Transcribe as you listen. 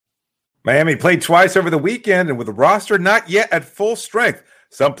Miami played twice over the weekend, and with the roster not yet at full strength,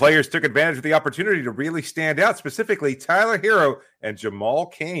 some players took advantage of the opportunity to really stand out, specifically Tyler Herro and Jamal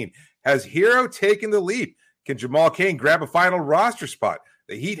Cain. Has Herro taken the leap? Can Jamal Cain grab a final roster spot?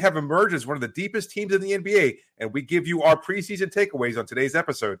 The Heat have emerged as one of the deepest teams in the NBA, and we give you our preseason takeaways on today's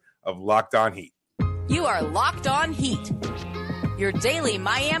episode of Locked On Heat. You are Locked On Heat, your daily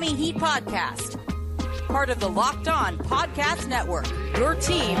Miami Heat podcast. Part of the Locked On Podcast Network, your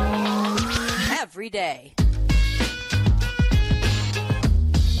team every day.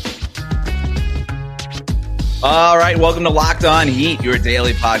 All right, welcome to Locked On Heat, your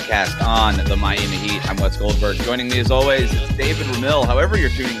daily podcast on the Miami Heat. I'm Wes Goldberg. Joining me as always is David Ramil. However you're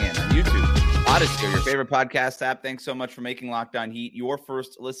tuning in on YouTube, Odyssey, or your favorite podcast app, thanks so much for making Locked On Heat your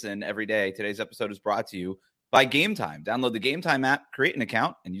first listen every day. Today's episode is brought to you by Game Time. Download the Game Time app, create an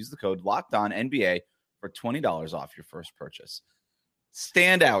account, and use the code LOCKEDONNBA for $20 off your first purchase.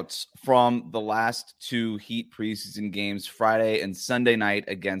 Standouts from the last two Heat preseason games, Friday and Sunday night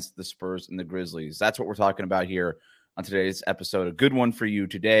against the Spurs and the Grizzlies. That's what we're talking about here on today's episode. A good one for you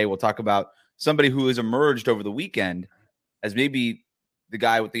today. We'll talk about somebody who has emerged over the weekend as maybe the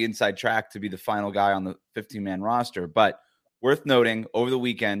guy with the inside track to be the final guy on the 15-man roster. But worth noting, over the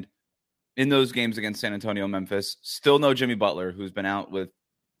weekend, in those games against San Antonio and Memphis, still no Jimmy Butler, who's been out with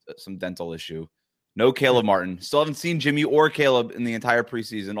some dental issue. No Caleb Martin. Still haven't seen Jimmy or Caleb in the entire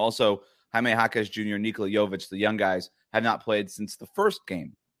preseason. Also, Jaime Jaquez Jr., Nikola Jovic, the young guys, have not played since the first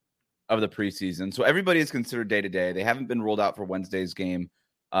game of the preseason. So everybody is considered day-to-day. They haven't been ruled out for Wednesday's game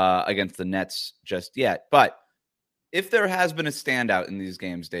against the Nets just yet. But if there has been a standout in these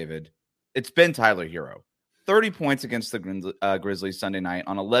games, David, it's been Tyler Herro. 30 points against the Grizzlies Sunday night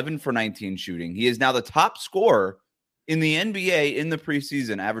on 11 for 19 shooting. He is now the top scorer in the NBA in the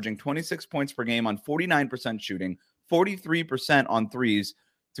preseason, averaging 26 points per game on 49% shooting, 43% on threes,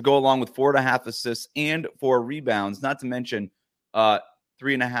 to go along with 4.5 assists and 4 rebounds, not to mention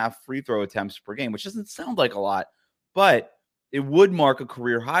 3.5 free throw attempts per game, which doesn't sound like a lot, but it would mark a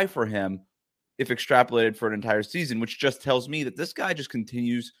career high for him if extrapolated for an entire season, which just tells me that this guy just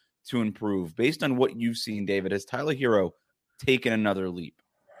continues to improve. Based on what you've seen, David, has Tyler Herro taken another leap?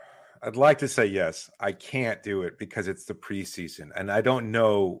 I'd like to say yes. I can't do it because it's the preseason, and I don't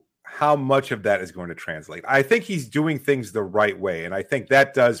know how much of that is going to translate. I think he's doing things the right way, and I think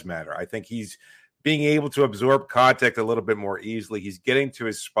that does matter. I think he's being able to absorb contact a little bit more easily. He's getting to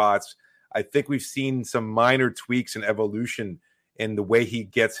his spots. I think we've seen some minor tweaks and evolution in the way he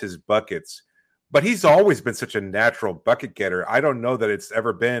gets his buckets, but he's always been such a natural bucket getter. I don't know that it's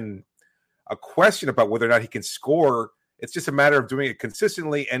ever been a question about whether or not he can score. It's just a matter of doing it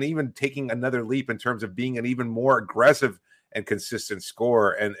consistently and even taking another leap in terms of being an even more aggressive and consistent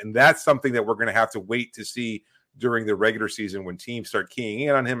scorer. And that's something that we're going to have to wait to see during the regular season when teams start keying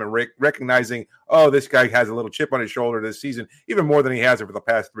in on him and recognizing, oh, this guy has a little chip on his shoulder this season, even more than he has over the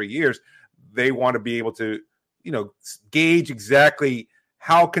past 3 years. They want to be able to, gauge exactly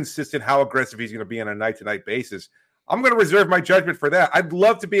how consistent, how aggressive he's going to be on a night-to-night basis. I'm going to reserve my judgment for that. I'd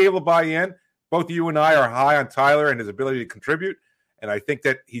love to be able to buy in. Both you and I are high on Tyler and his ability to contribute. And I think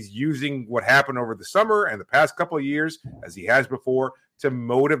that he's using what happened over the summer and the past couple of years, as he has before, to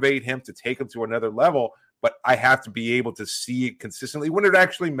motivate him to take him to another level. But I have to be able to see it consistently when it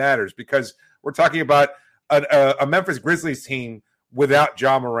actually matters, because we're talking about a Memphis Grizzlies team without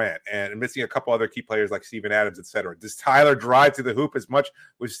Ja Morant and missing a couple other key players like Steven Adams, et cetera. Does Tyler drive to the hoop as much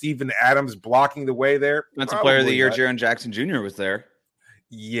with Steven Adams blocking the way there? That's a player of the year. Jaren Jackson Jr. was there.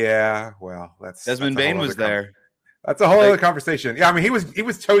 Yeah, well, Desmond Bane was there. That's a whole other conversation. Yeah, I mean, he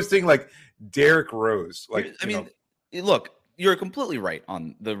was toasting like Derrick Rose. Look, you're completely right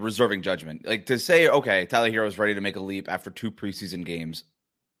on the reserving judgment. Like, to say, okay, Tyler Herro is ready to make a leap after 2 preseason games,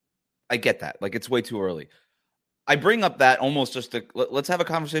 I get that. Like, it's way too early. I bring up that almost just to let's have a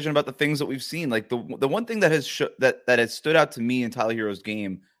conversation about the things that we've seen. Like the one thing that has that has stood out to me in Tyler Herro's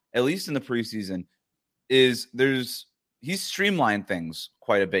game, at least in the preseason, is he's streamlined things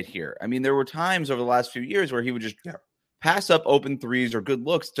quite a bit here. I mean, there were times over the last few years where he would just pass up open threes or good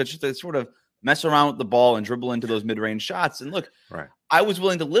looks to sort of mess around with the ball and dribble into those mid-range shots. And look, I was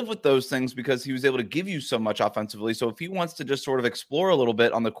willing to live with those things because he was able to give you so much offensively. So if he wants to just sort of explore a little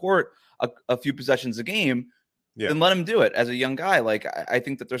bit on the court, a few possessions a game, then let him do it as a young guy. Like, I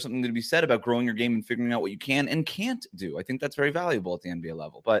think that there's something to be said about growing your game and figuring out what you can and can't do. I think that's very valuable at the NBA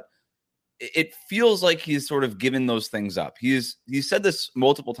level. But it feels like he's sort of given those things up. He's said this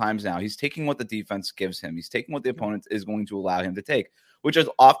multiple times now. He's taking what the defense gives him. He's taking what the opponent is going to allow him to take, which is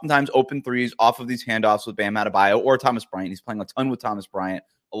oftentimes open threes off of these handoffs with Bam Adebayo or Thomas Bryant. He's playing a ton with Thomas Bryant,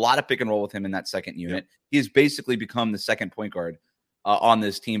 a lot of pick and roll with him in that second unit. He has basically become the second point guard on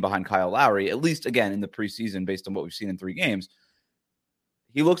this team behind Kyle Lowry, at least, again, in the preseason, based on what we've seen in 3 games.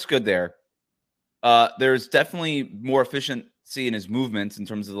 He looks good there. There's definitely more efficiency in his movements in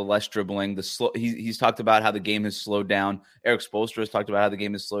terms of the less dribbling. He's talked about how the game has slowed down. Eric Spoelstra has talked about how the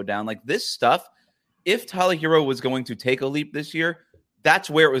game has slowed down. Like this stuff, if Tyler Herro was going to take a leap this year, that's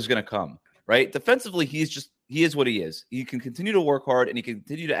where it was going to come, right? Defensively, he is what he is. He can continue to work hard and he can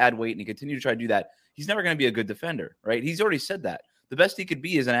continue to add weight and he continue to try to do that. He's never going to be a good defender, right? He's already said that. The best he could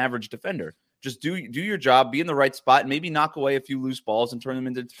be is an average defender. Just do your job, be in the right spot, and maybe knock away a few loose balls and turn them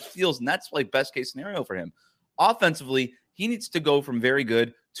into steals. And that's like best case scenario for him. Offensively, he needs to go from very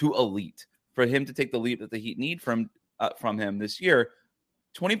good to elite for him to take the leap that the Heat need from him this year.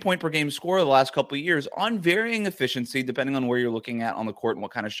 20-point per game scorer the last couple of years on varying efficiency, depending on where you're looking at on the court and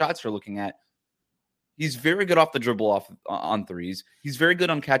what kind of shots you're looking at. He's very good off the dribble on threes. He's very good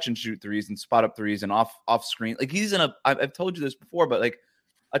on catch and shoot threes and spot up threes and off screen. Like he's I've told you this before, but like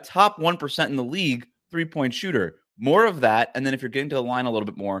a top 1% in the league 3-point shooter. More of that, and then if you're getting to the line a little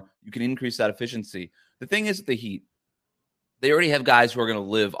bit more, you can increase that efficiency. The thing is with the Heat, they already have guys who are going to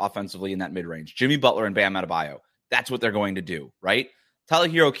live offensively in that mid-range. Jimmy Butler and Bam Adebayo. That's what they're going to do, right? Tyler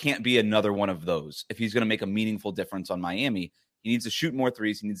Herro can't be another one of those if he's going to make a meaningful difference on Miami. He needs to shoot more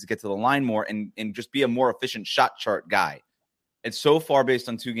threes. He needs to get to the line more and just be a more efficient shot chart guy. And so far, based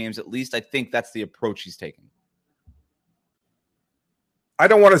on 2 games, at least, I think that's the approach he's taking. I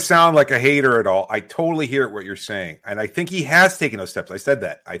don't want to sound like a hater at all. I totally hear what you're saying. And I think he has taken those steps. I said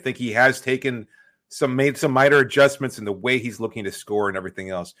that. I think he has made some minor adjustments in the way he's looking to score and everything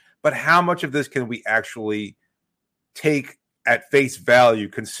else. But how much of this can we actually take at face value,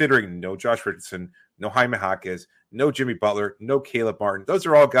 considering no Josh Richardson, no Jaime Jaquez, no Jimmy Butler, no Caleb Martin? Those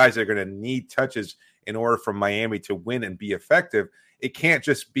are all guys that are going to need touches in order for Miami to win and be effective. It can't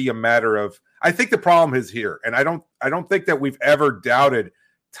just be a matter of, I think the problem is here. And I don't think that we've ever doubted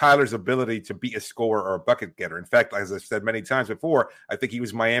Tyler's ability to be a scorer or a bucket getter. In fact, as I've said many times before, I think he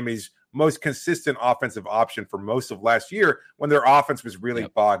was Miami's most consistent offensive option for most of last year when their offense was really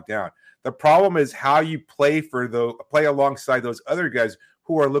bogged down. The problem is how you play alongside those other guys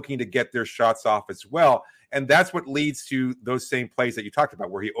who are looking to get their shots off as well. And that's what leads to those same plays that you talked about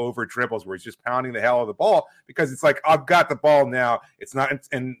where he over dribbles, where he's just pounding the hell out of the ball because it's like, I've got the ball now. It's not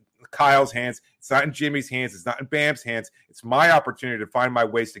in Kyle's hands. It's not in Jimmy's hands. It's not in Bam's hands. It's my opportunity to find my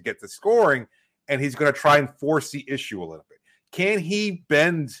ways to get the scoring. And he's going to try and force the issue a little bit. Can he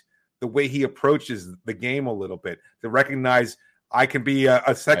bend the way he approaches the game a little bit to recognize I can be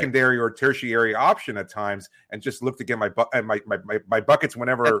a secondary or tertiary option at times and just look to get my buckets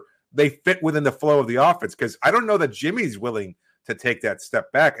whenever they fit within the flow of the offense? Because I don't know that Jimmy's willing to take that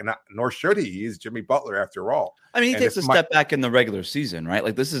step back, and nor should he. He's Jimmy Butler after all. I mean, he takes a step back in the regular season, right?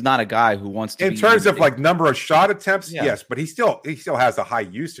 Like this is not a guy who wants to. In terms of like number of shot attempts, yes, but he still has a high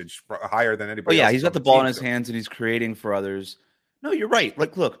usage, higher than anybody. Yeah, he's got the ball in his hands and he's creating for others. No, you're right.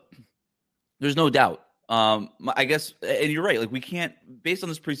 Like, look, there's no doubt. I guess, and you're right. Like, we can't, based on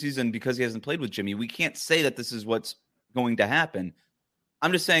this preseason, because he hasn't played with Jimmy, we can't say that this is what's going to happen.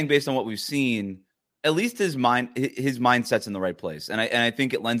 I'm just saying, based on what we've seen, at least his mindset's in the right place, and I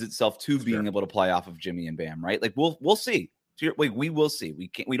think it lends itself to being able to play off of Jimmy and Bam, right? Like, we'll see. We will see.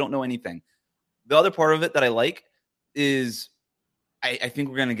 We don't know anything. The other part of it that I like is I think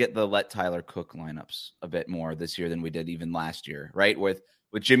we're going to get the let Tyler cook lineups a bit more this year than we did even last year, right? With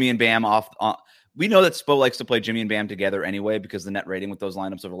Jimmy and Bam off. We know that Spo likes to play Jimmy and Bam together anyway because the net rating with those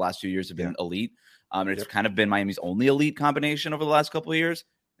lineups over the last few years have been elite. And it's kind of been Miami's only elite combination over the last couple of years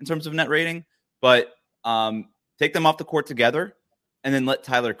in terms of net rating. But take them off the court together and then let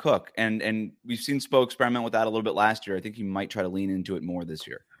Tyler cook. And we've seen Spo experiment with that a little bit last year. I think he might try to lean into it more this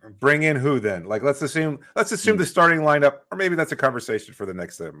year. Bring in who then? Like, let's assume the starting lineup, or maybe that's a conversation for the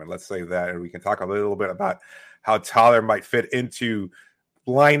next segment. Let's say that, and we can talk a little bit about how Tyler might fit into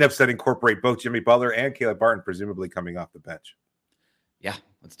lineups that incorporate both Jimmy Butler and Caleb Martin, presumably coming off the bench. Yeah,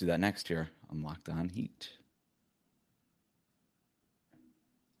 let's do that next here on Locked On Heat.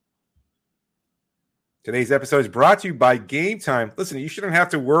 Today's episode is brought to you by Game Time. Listen, you shouldn't have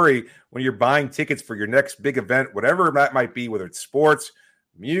to worry when you're buying tickets for your next big event, whatever that might be, whether it's sports,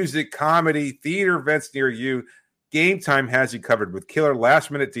 music, comedy, theater events near you. Game Time has you covered with killer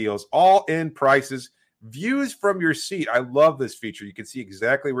last-minute deals, all-in prices, views from your seat. I love this feature. You can see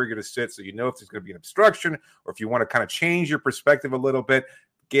exactly where you're going to sit, so you know if there's going to be an obstruction or if you want to kind of change your perspective a little bit.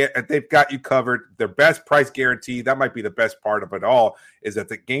 They've got you covered. Their best price guarantee. That might be the best part of it all, is that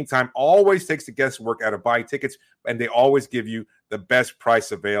the Game Time always takes the guesswork out of buying tickets, and they always give you the best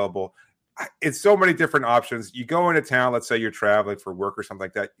price available. It's so many different options. You go into town, let's say you're traveling for work or something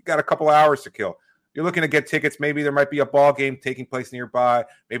like that. You got a couple hours to kill. you're looking to get tickets. Maybe there might be a ball game taking place nearby.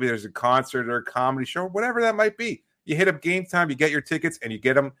 Maybe there's a concert or a comedy show, whatever that might be. You hit up Game Time, you get your tickets, and you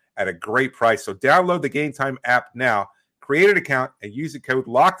get them at a great price. So download the Game Time app now, create an account, and use the code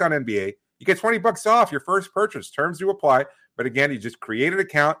LOCKEDONNBA. You get $20 off your first purchase. Terms do apply. But again, you just create an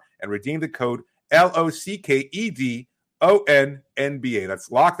account and redeem the code LOCKEDONNBA. That's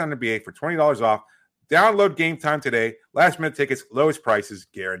LOCKEDONNBA for $20 off. Download Game Time today. Last minute tickets, lowest prices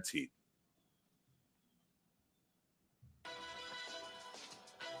guaranteed.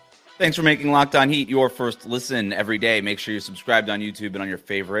 Thanks for making Locked On Heat your first listen every day. Make sure you're subscribed on YouTube and on your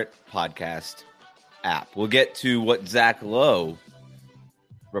favorite podcast app. We'll get to what Zach Lowe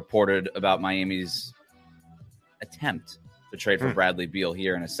reported about Miami's attempt to trade for Bradley Beal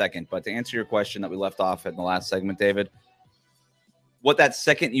here in a second. But to answer your question that we left off in the last segment, David, what that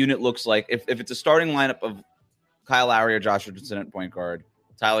second unit looks like, if it's a starting lineup of Kyle Lowry or Josh Richardson at point guard,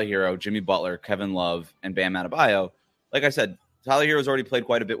 Tyler Herro, Jimmy Butler, Kevin Love, and Bam Adebayo, like I said, Tyler Herro's already played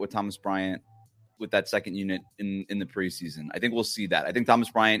quite a bit with Thomas Bryant with that second unit in the preseason. I think we'll see that. I think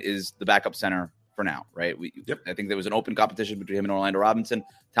Thomas Bryant is the backup center for now, right? I think there was an open competition between him and Orlando Robinson.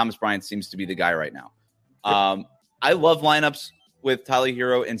 Thomas Bryant seems to be the guy right now. I love lineups with Tyler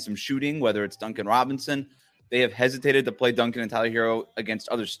Herro and some shooting, whether it's Duncan Robinson. They have hesitated to play Duncan and Tyler Herro against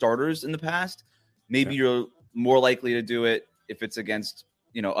other starters in the past. Maybe you're more likely to do it if it's against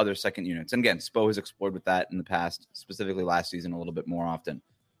other second units. And again, Spo has explored with that in the past, specifically last season a little bit more often.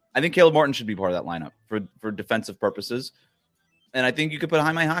 I think Caleb Martin should be part of that lineup for defensive purposes. And I think you could put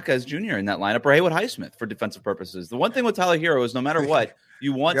Jaime Jaquez Jr. in that lineup or Haywood Highsmith for defensive purposes. The one thing with Tyler Herro is no matter what,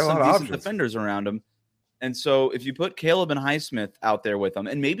 you want some decent defenders around him. And so if you put Caleb and Highsmith out there with them,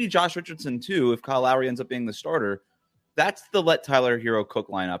 and maybe Josh Richardson too, if Kyle Lowry ends up being the starter, that's the let Tyler Herro cook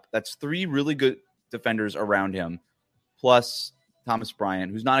lineup. That's three really good defenders around him, plus Thomas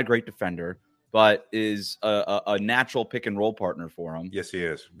Bryant, who's not a great defender, but is a natural pick and roll partner for him. Yes, he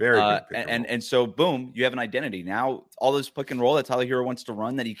is. Very good. And so, boom, you have an identity. Now, all this pick and roll that Tyler Herro wants to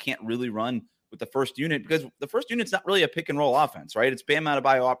run that he can't really run with the first unit, because the first unit's not really a pick and roll offense, right? It's Bam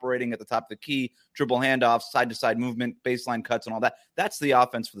Adebayo operating at the top of the key, dribble handoffs, side-to-side movement, baseline cuts, and all that. That's the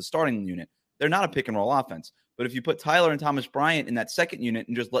offense for the starting unit. They're not a pick and roll offense. But if you put Tyler and Thomas Bryant in that second unit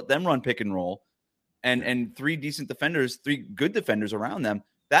and just let them run pick and roll, and three decent defenders, three good defenders around them,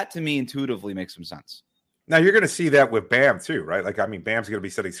 that to me intuitively makes some sense. Now you're going to see that with Bam too, right? Bam's going to be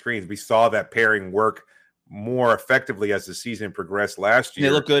setting screens. We saw that pairing work more effectively as the season progressed last year.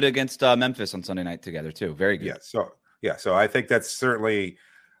 They look good against Memphis on Sunday night together too. Very good. So I think that's certainly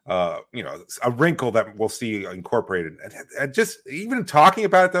a wrinkle that we'll see incorporated. And just even talking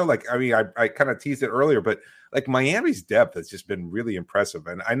about it though, I kind of teased it earlier, but Miami's depth has just been really impressive.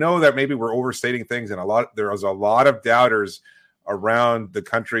 And I know that maybe we're overstating things, and there was a lot of doubters around the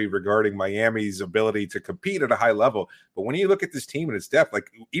country regarding Miami's ability to compete at a high level. But when you look at this team and its depth,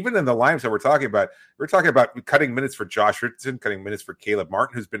 even in the lineups that we're talking about cutting minutes for Josh Richardson, cutting minutes for Caleb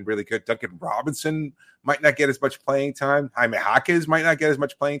Martin, who's been really good. Duncan Robinson might not get as much playing time. Jaime Jaquez might not get as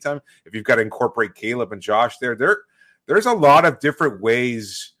much playing time. If you've got to incorporate Caleb and Josh there's a lot of different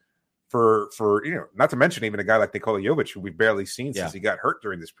ways for not to mention even a guy like Nikola Jovic, who we've barely seen since he got hurt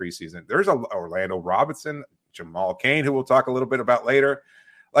during this preseason. There's Orlando Robinson, Jamal Cain, who we'll talk a little bit about later.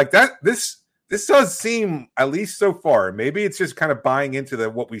 This does seem, at least so far, maybe it's just kind of buying into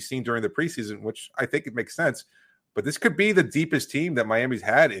what we've seen during the preseason, which I think it makes sense. But this could be the deepest team that Miami's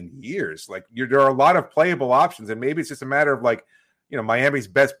had in years. There are a lot of playable options, and maybe it's just a matter of Miami's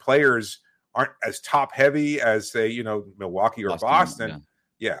best players aren't as top heavy as say Milwaukee or Boston.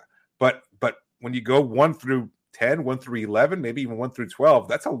 Yeah. But when you go 1 through 10, 1 through 11, maybe even 1 through 12,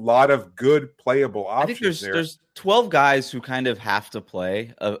 that's a lot of good playable options. I think there's 12 guys who kind of have to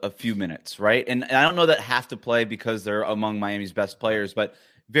play a few minutes, right? And I don't know that have to play because they're among Miami's best players, but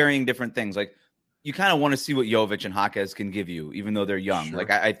varying different things. You kind of want to see what Jovic and Jaquez can give you, even though they're young.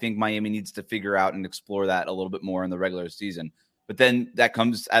 Sure. I think Miami needs to figure out and explore that a little bit more in the regular season. But then that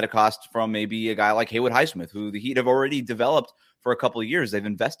comes at a cost from maybe a guy like Haywood Highsmith, who the Heat have already developed for a couple of years. They've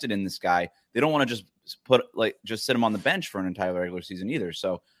invested in this guy. They don't want to just sit him on the bench for an entire regular season either.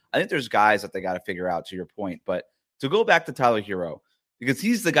 So I think there's guys that they got to figure out, to your point. But to go back to Tyler Herro, because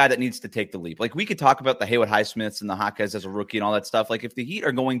he's the guy that needs to take the leap. We could talk about the Haywood Highsmiths and the Jaquez as a rookie and all that stuff. If the Heat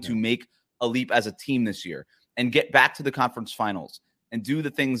are going to make a leap as a team this year and get back to the conference finals and do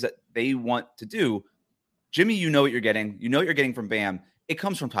the things that they want to do, Jimmy, you know what you're getting. You know what you're getting from Bam. It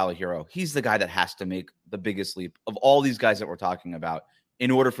comes from Tyler Herro. He's the guy that has to make the biggest leap of all these guys that we're talking about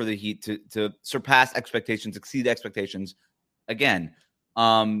in order for the Heat to surpass expectations, exceed expectations again.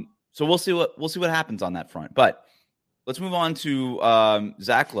 So we'll see what happens on that front. But let's move on to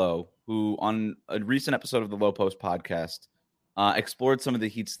Zach Lowe, who on a recent episode of the Low Post podcast explored some of the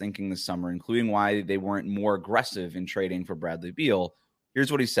Heat's thinking this summer, including why they weren't more aggressive in trading for Bradley Beal.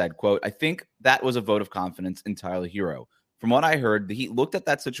 Here's what he said, quote, "I think that was a vote of confidence in Tyler Herro. From what I heard, the Heat looked at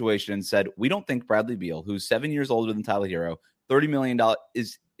that situation and said, we don't think Bradley Beal, who's 7 years older than Tyler Herro, $30 million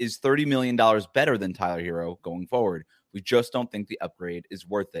is $30 million better than Tyler Herro going forward. We just don't think the upgrade is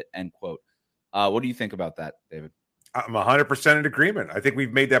worth it," end quote. What do you think about that, David? I'm 100% in agreement. I think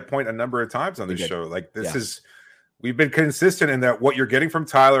we've made that point a number of times on this show. Like we've been consistent in that what you're getting from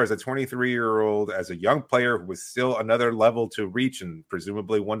Tyler as a 23-year-old, as a young player who was still another level to reach, and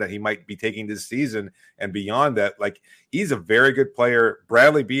presumably one that he might be taking this season and beyond that. Like, he's a very good player.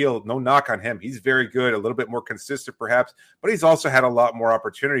 Bradley Beal, no knock on him. He's very good, a little bit more consistent perhaps, but he's also had a lot more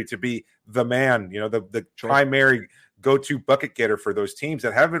opportunity to be the man, the primary go-to bucket getter for those teams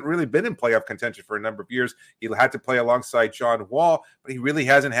that haven't really been in playoff contention for a number of years. He had to play alongside John Wall, but he really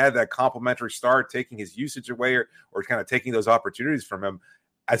hasn't had that complimentary star taking his usage away or kind of taking those opportunities from him.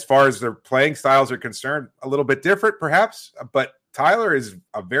 As far as their playing styles are concerned, a little bit different perhaps, but Tyler is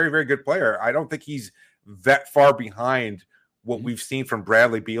a very, very good player. I don't think he's that far behind what we've seen from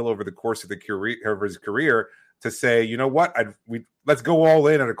Bradley Beal over the course of his career to say, you know what, let's go all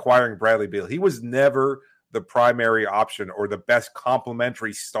in on acquiring Bradley Beal. He was never the primary option or the best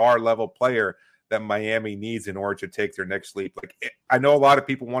complementary star level player that Miami needs in order to take their next leap. I know a lot of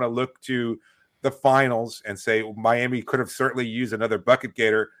people want to look to the finals and say Miami could have certainly used another bucket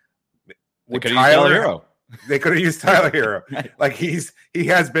getter. They could have used Tyler Herro. They could have used Tyler Herro. Right. Like he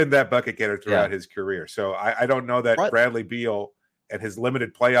has been that bucket getter throughout his career. So I don't know that Bradley Beal and his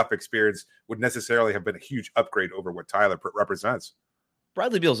limited playoff experience would necessarily have been a huge upgrade over what Tyler represents.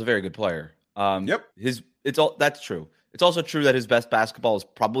 Bradley Beal is a very good player. Yep. That's true. It's also true that his best basketball is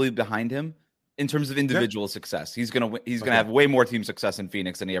probably behind him in terms of individual success. He's gonna have way more team success in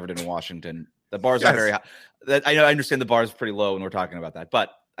Phoenix than he ever did in Washington. The bar's not very high. I understand the bar is pretty low when we're talking about that,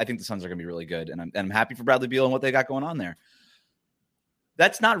 but I think the Suns are gonna be really good, and I'm happy for Bradley Beal and what they got going on there.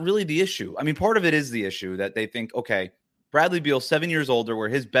 That's not really the issue. I mean, part of it is the issue that they think, okay, Bradley Beal, 7 years older, where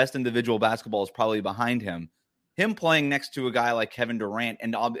his best individual basketball is probably behind him. Him playing next to a guy like Kevin Durant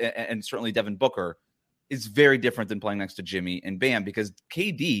and certainly Devin Booker is very different than playing next to Jimmy and Bam, because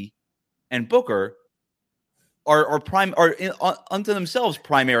KD and Booker are unto themselves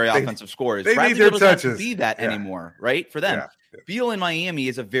primary offensive scorers. They Bradley need their Beal touches. doesn't have to be that anymore, right? For them. Yeah. Beal in Miami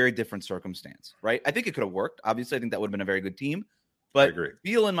is a very different circumstance, right? I think it could have worked. Obviously, I think that would have been a very good team. But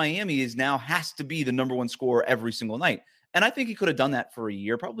Beal in Miami has to be the number one scorer every single night. And I think he could have done that for a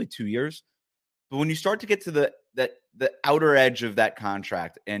year, probably 2 years. But when you start to get to the outer edge of that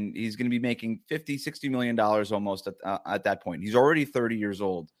contract, and he's going to be making $50-60 million almost at that point. He's already 30 years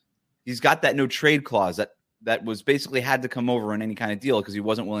old. He's got that no trade clause that was basically had to come over in any kind of deal because he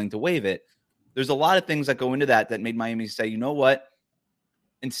wasn't willing to waive it. There's a lot of things that go into that made Miami say, you know what?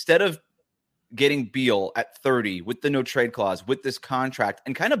 Instead of getting Beal at 30 with the no trade clause, with this contract,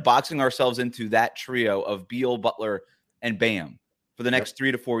 and kind of boxing ourselves into that trio of Beal, Butler, and Bam for the next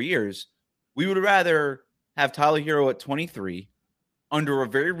 3 to 4 years, we would rather have Tyler Herro at 23 under a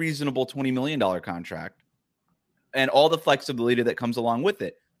very reasonable $20 million contract and all the flexibility that comes along with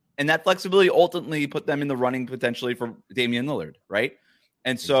it. And that flexibility ultimately put them in the running potentially for Damian Lillard, right?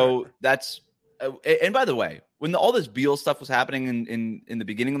 And so that's and by the way, when all this Beal stuff was happening in the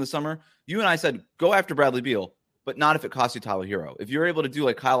beginning of the summer, you and I said, go after Bradley Beal, but not if it costs you Tyler Herro. If you're able to do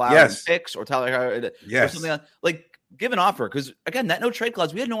like Kyle Lowry picks or Tyler Herro or something else, like give an offer. Because again, that no trade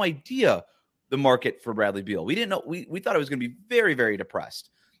clause, we had no idea the market for Bradley Beal. We didn't know. We thought it was going to be very, very depressed.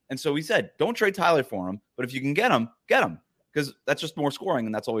 And so we said, don't trade Tyler for him, but if you can get him, because that's just more scoring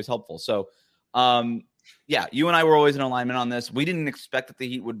and that's always helpful. So, you and I were always in alignment on this. We didn't expect that the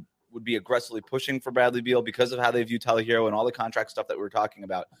Heat would be aggressively pushing for Bradley Beal because of how they view Tyler Herro and all the contract stuff that we were talking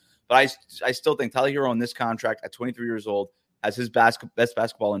about. But I still think Tyler Herro in this contract at 23 years old has his best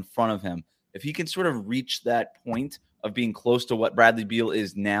basketball in front of him. If he can sort of reach that point of being close to what Bradley Beal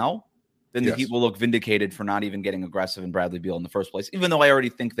is now, then the Heat will look vindicated for not even getting aggressive in Bradley Beal in the first place, even though I already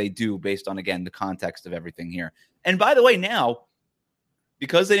think they do based on, again, the context of everything here. And by the way, now,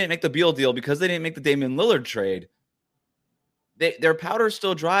 because they didn't make the Beal deal, because they didn't make the Damian Lillard trade, their powder is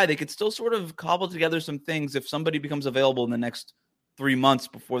still dry. They could still sort of cobble together some things if somebody becomes available in the next 3 months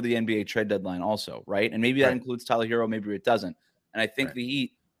before the NBA trade deadline also, right? And maybe that includes Tyler Herro, maybe it doesn't. And I think the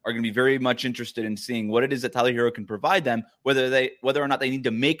Heat are going to be very much interested in seeing what it is that Tyler Herro can provide them, whether or not they need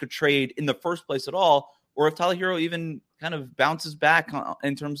to make a trade in the first place at all, or if Tyler Herro even kind of bounces back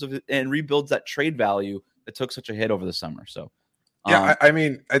in terms of and rebuilds that trade value that took such a hit over the summer. So Yeah, I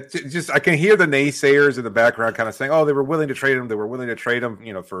mean, I can hear the naysayers in the background kind of saying, "Oh, they were willing to trade him. They were willing to trade him,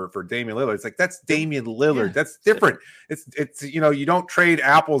 for Damian Lillard." It's like that's Damian Lillard. Yeah, That's different. It's you don't trade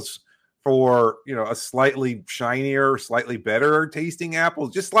apples for a slightly shinier, slightly better tasting apples,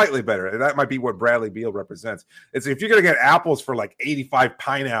 just slightly better. And that might be what Bradley Beal represents. It's if you're going to get apples for like 85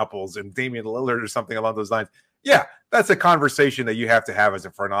 pineapples and Damian Lillard or something along those lines. Yeah, that's a conversation that you have to have as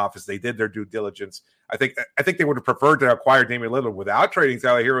a front office. They did their due diligence. I think they would have preferred to acquire Damian Lillard without trading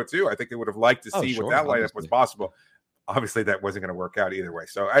Tyler Herro too. I think they would have liked to see what that lineup was possible. Obviously, that wasn't going to work out either way.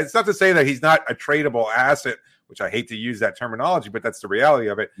 So it's not to say that he's not a tradable asset, which I hate to use that terminology, but that's the reality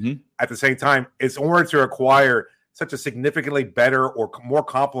of it. Mm-hmm. At the same time, it's in order to acquire such a significantly better or more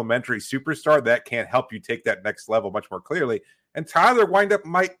complementary superstar that can help you take that next level much more clearly. And Tyler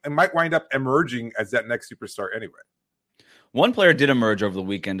might wind up emerging as that next superstar anyway. One player did emerge over the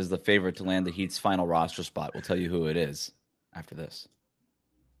weekend as the favorite to land the Heat's final roster spot. We'll tell you who it is after this.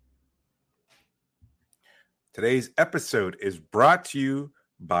 Today's episode is brought to you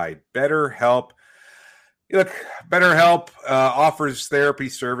by BetterHelp. Look, BetterHelp offers therapy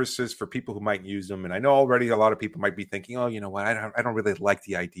services for people who might use them. And I know already a lot of people might be thinking, oh, you know what? I don't really like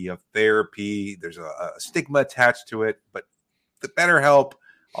the idea of therapy. There's a stigma attached to it. But the BetterHelp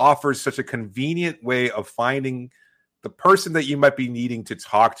offers such a convenient way of finding the person that you might be needing to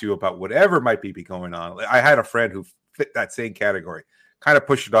talk to about whatever might be going on. I had a friend who fit that same category, kind of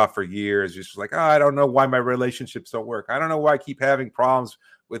pushed it off for years. Just like, I don't know why my relationships don't work. I don't know why I keep having problems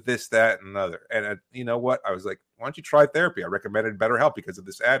with this, that, and another. And you know what? I was like, why don't you try therapy? I recommended BetterHelp because of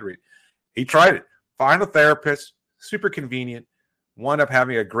this ad read. He tried it. Find a therapist, super convenient, wound up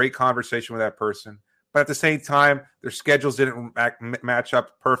having a great conversation with that person. But at the same time, their schedules didn't match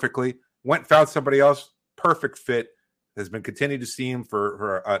up perfectly. Went and found somebody else, perfect fit. Has been continuing to see him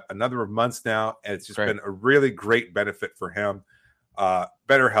for a number of months now. And it's just been a really great benefit for him.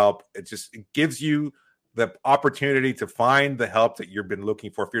 BetterHelp, it gives you the opportunity to find the help that you've been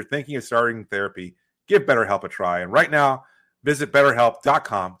looking for. If you're thinking of starting therapy, give BetterHelp a try. And right now, visit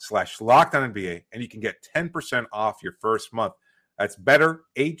BetterHelp.com/LockedOnNBA, and you can get 10% off your first month. That's BetterHelp,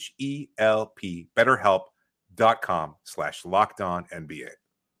 BetterHelp.com/LockedOnNBA.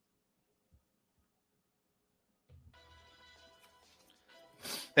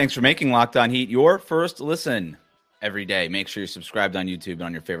 Thanks for making Locked On Heat your first listen every day. Make sure you're subscribed on YouTube and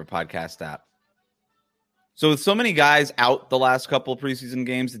on your favorite podcast app. So with so many guys out the last couple of preseason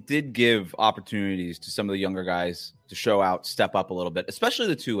games, it did give opportunities to some of the younger guys to show out, step up a little bit, especially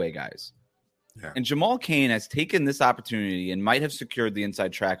the two-way guys. Yeah. And Jamal Cain has taken this opportunity and might have secured the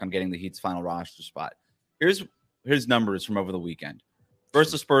inside track on getting the Heat's final roster spot. Here's his numbers from over the weekend.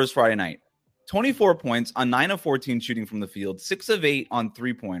 Versus the Spurs Friday night. 24 points on 9 of 14 shooting from the field, 6 of 8 on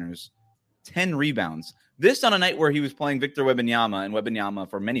three-pointers, 10 rebounds. This on a night where he was playing Victor Wembanyama, and Wembanyama,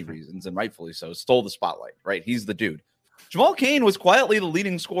 for many reasons, and rightfully so, stole the spotlight, right? He's the dude. Jamal Cain was quietly the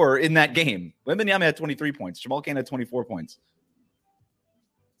leading scorer in that game. Wembanyama had 23 points. Jamal Cain had 24 points.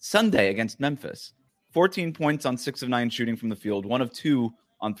 Sunday against Memphis, 14 points on 6 of 9 shooting from the field, 1 of 2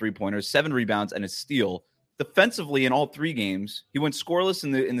 on three-pointers, 7 rebounds, and a steal. Defensively, in all 3 games, he went scoreless in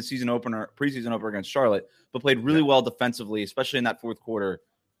the preseason opener against Charlotte, but played really well defensively, especially in that fourth quarter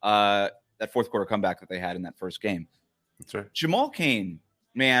comeback that they had in that first game. That's right. Jamal Cain,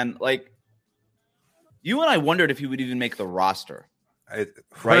 man, like, you and I wondered if he would even make the roster.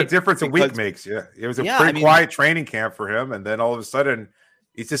 What a difference a week makes. Yeah, it was a pretty quiet training camp for him, and then all of a sudden,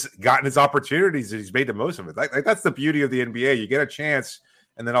 he's just gotten his opportunities and he's made the most of it. Like that's the beauty of the NBA. You get a chance.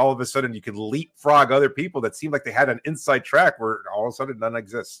 And then all of a sudden you can leapfrog other people that seem like they had an inside track where all of a sudden none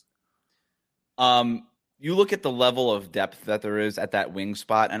exists. You look at the level of depth that there is at that wing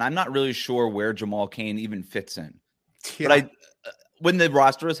spot, and I'm not really sure where Jamal Cain even fits in. Yeah. But when the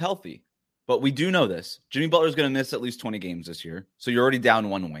roster is healthy. But we do know this. Jimmy Butler is going to miss at least 20 games this year. So you're already down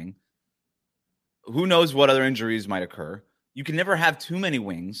one wing. Who knows what other injuries might occur. You can never have too many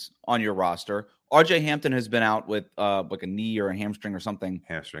wings on your roster. RJ Hampton has been out with like a knee or a hamstring or something.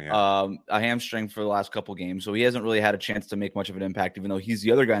 Hamstring, yeah. A hamstring for the last couple games. So he hasn't really had a chance to make much of an impact, even though he's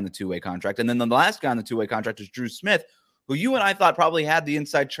the other guy in the two-way contract. And then the last guy in the two-way contract is Drew Smith, who you and I thought probably had the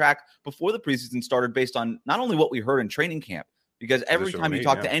inside track before the preseason started based on not only what we heard in training camp, because every time you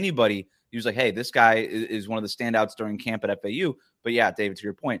talk to anybody, he was like, hey, this guy is one of the standouts during camp at FAU. But yeah, David, to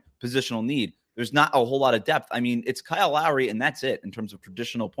your point, positional need. There's not a whole lot of depth. I mean, it's Kyle Lowry, and that's it in terms of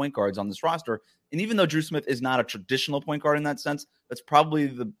traditional point guards on this roster. And even though Drew Smith is not a traditional point guard in that sense, that's probably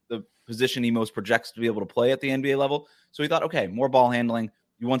the position he most projects to be able to play at the NBA level. So he thought, okay, more ball handling.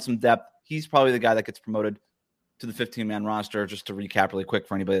 You want some depth. He's probably the guy that gets promoted to the 15-man roster. Just to recap really quick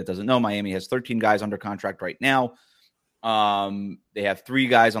for anybody that doesn't know, Miami has 13 guys under contract right now. They have 3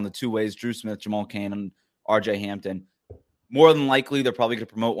 guys on the 2 ways: Drew Smith, Jamal Cain, and RJ Hampton. More than likely, they're probably going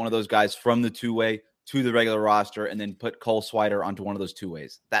to promote one of those guys from the 2-way to the regular roster and then put Cole Swider onto one of those 2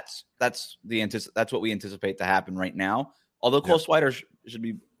 ways. That's what we anticipate to happen right now. Although Cole Swider should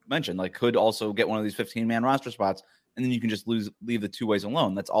be mentioned, like, could also get one of these 15-man roster spots, and then you can just leave the 2 ways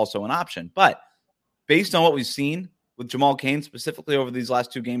alone. That's also an option. But based on what we've seen with Jamal Cain, specifically over these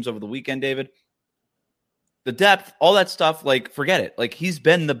last 2 games over the weekend, David, the depth, all that stuff, like, forget it. Like, he's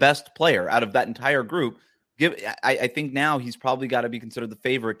been the best player out of that entire group. I think now he's probably got to be considered the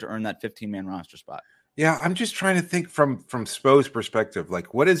favorite to earn that 15-man roster spot. Yeah, I'm just trying to think from Spo's perspective.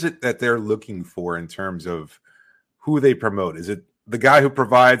 Like, what is it that they're looking for in terms of who they promote? Is it the guy who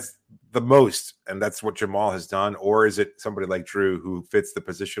provides the most, and that's what Jamal has done? Or is it somebody like Drew who fits the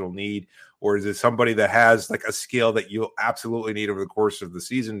positional need? Or is it somebody that has like a skill that you'll absolutely need over the course of the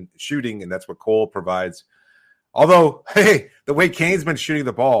season shooting, and that's what Cole provides? Although, hey, the way Cain's been shooting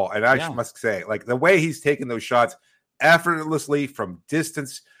the ball, and I must say, like, the way he's taken those shots effortlessly from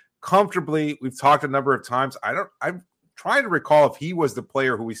distance, comfortably. We've talked a number of times. I'm trying to recall if he was the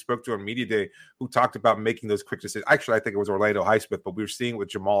player who we spoke to on Media Day who talked about making those quick decisions. Actually, I think it was Orlando Highsmith, but we were seeing with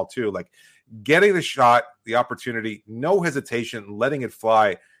Jamal too, like getting the shot, the opportunity, no hesitation, letting it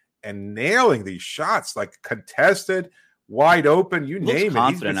fly, and nailing these shots, like contested, wide open, you name it.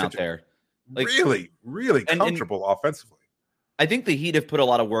 Confident out there. Like, really, really comfortable offensively. I think the Heat have put a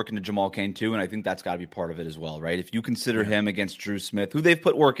lot of work into Jamal Cain too, and I think that's got to be part of it as well, right? If you consider him against Drew Smith, who they've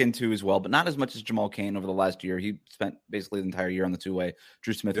put work into as well, but not as much as Jamal Cain over the last year. He spent basically the entire year on the 2-way.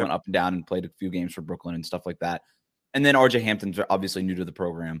 Drew Smith went up and down and played a few games for Brooklyn and stuff like that. And then RJ Hampton's obviously new to the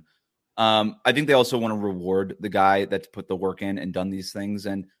program. I think they also want to reward the guy that's put the work in and done these things.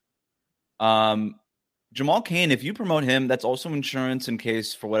 And Jamal Cain, if you promote him, that's also insurance in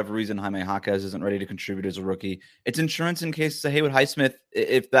case, for whatever reason, Jaime Jaquez isn't ready to contribute as a rookie. It's insurance in case, say, with Highsmith,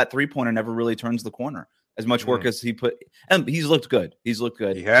 if that 3-pointer never really turns the corner. As much work as he put, and he's looked good. He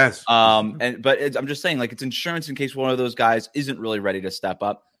has. But I'm just saying, like, it's insurance in case one of those guys isn't really ready to step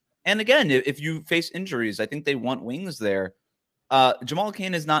up. And again, if you face injuries, I think they want wings there. Jamal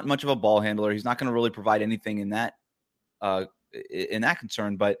Cain is not much of a ball handler. He's not going to really provide anything in that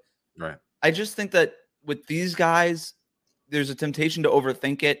concern. But I just think that with these guys, there's a temptation to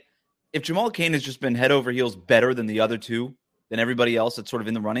overthink it. If Jamal Cain has just been head over heels better than the other 2, than everybody else that's sort of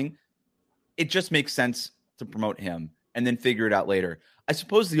in the running, it just makes sense to promote him and then figure it out later. I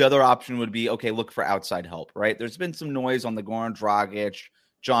suppose the other option would be, okay, look for outside help, right? There's been some noise on the Goran Dragic,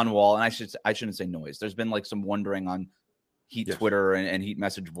 John Wall, and I shouldn't say noise. There's been like some wondering on Heat Twitter and Heat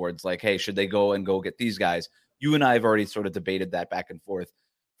message boards, like, hey, should they go get these guys? You and I have already sort of debated that back and forth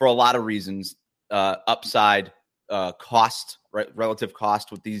for a lot of reasons. Upside, cost, right? Relative cost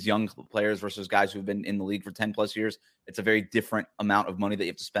with these young players versus guys who've been in the league for 10 plus years. It's a very different amount of money that you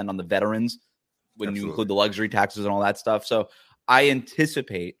have to spend on the veterans when you include the luxury taxes and all that stuff. So I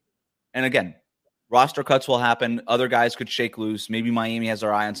anticipate, and again, roster cuts will happen. Other guys could shake loose. Maybe Miami has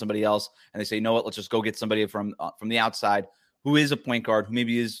their eye on somebody else and they say, you know what, let's just go get somebody from the outside who is a point guard, who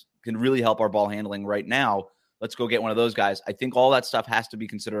maybe can really help our ball handling right now. Let's go get one of those guys. I think all that stuff has to be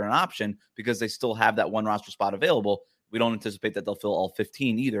considered an option because they still have that one roster spot available. We don't anticipate that they'll fill all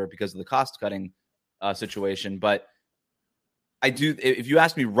 15 either because of the cost-cutting situation. But I do. If you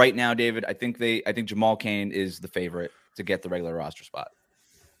ask me right now, David, I think Jamal Cain is the favorite to get the regular roster spot.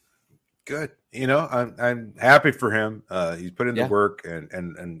 Good. You know, I'm happy for him. He's put in the work,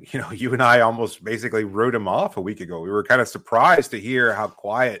 and you know, you and I almost basically wrote him off a week ago. We were kind of surprised to hear how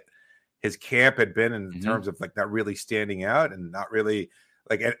quiet his camp had been in terms of like not really standing out and not really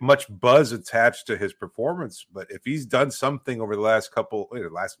like much buzz attached to his performance. But if he's done something over the last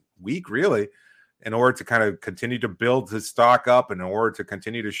week, really, in order to kind of continue to build his stock up and in order to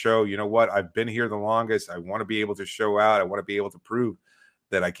continue to show, you know what, I've been here the longest. I want to be able to show out. I want to be able to prove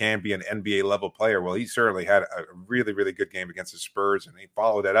that I can be an NBA level player. Well, he certainly had a really, really good game against the Spurs, and he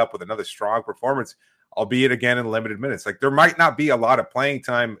followed that up with another strong performance, albeit again in limited minutes. Like, there might not be a lot of playing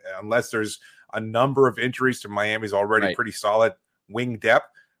time unless there's a number of injuries to Miami's already pretty solid wing depth.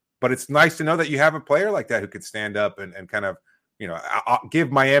 But it's nice to know that you have a player like that who could stand up and kind of, you know,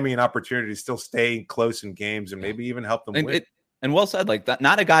 give Miami an opportunity to still stay close in games and maybe even help them win. And well said, like that.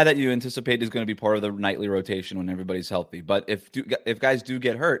 Not a guy that you anticipate is going to be part of the nightly rotation when everybody's healthy. But if guys do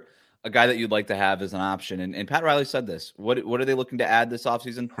get hurt, a guy that you'd like to have as an option. And Pat Riley said this. What are they looking to add this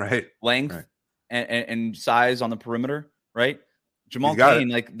offseason? Right. Length. Right. And size on the perimeter, right? Jamal Cain,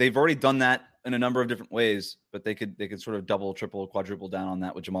 like they've already done that in a number of different ways, but they could sort of double, triple, quadruple down on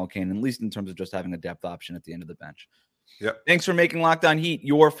that with Jamal Cain, at least in terms of just having a depth option at the end of the bench. Yep. Thanks for making Locked On Heat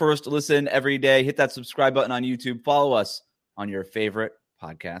your first listen every day. Hit that subscribe button on YouTube. Follow us on your favorite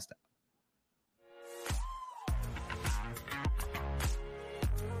podcast app.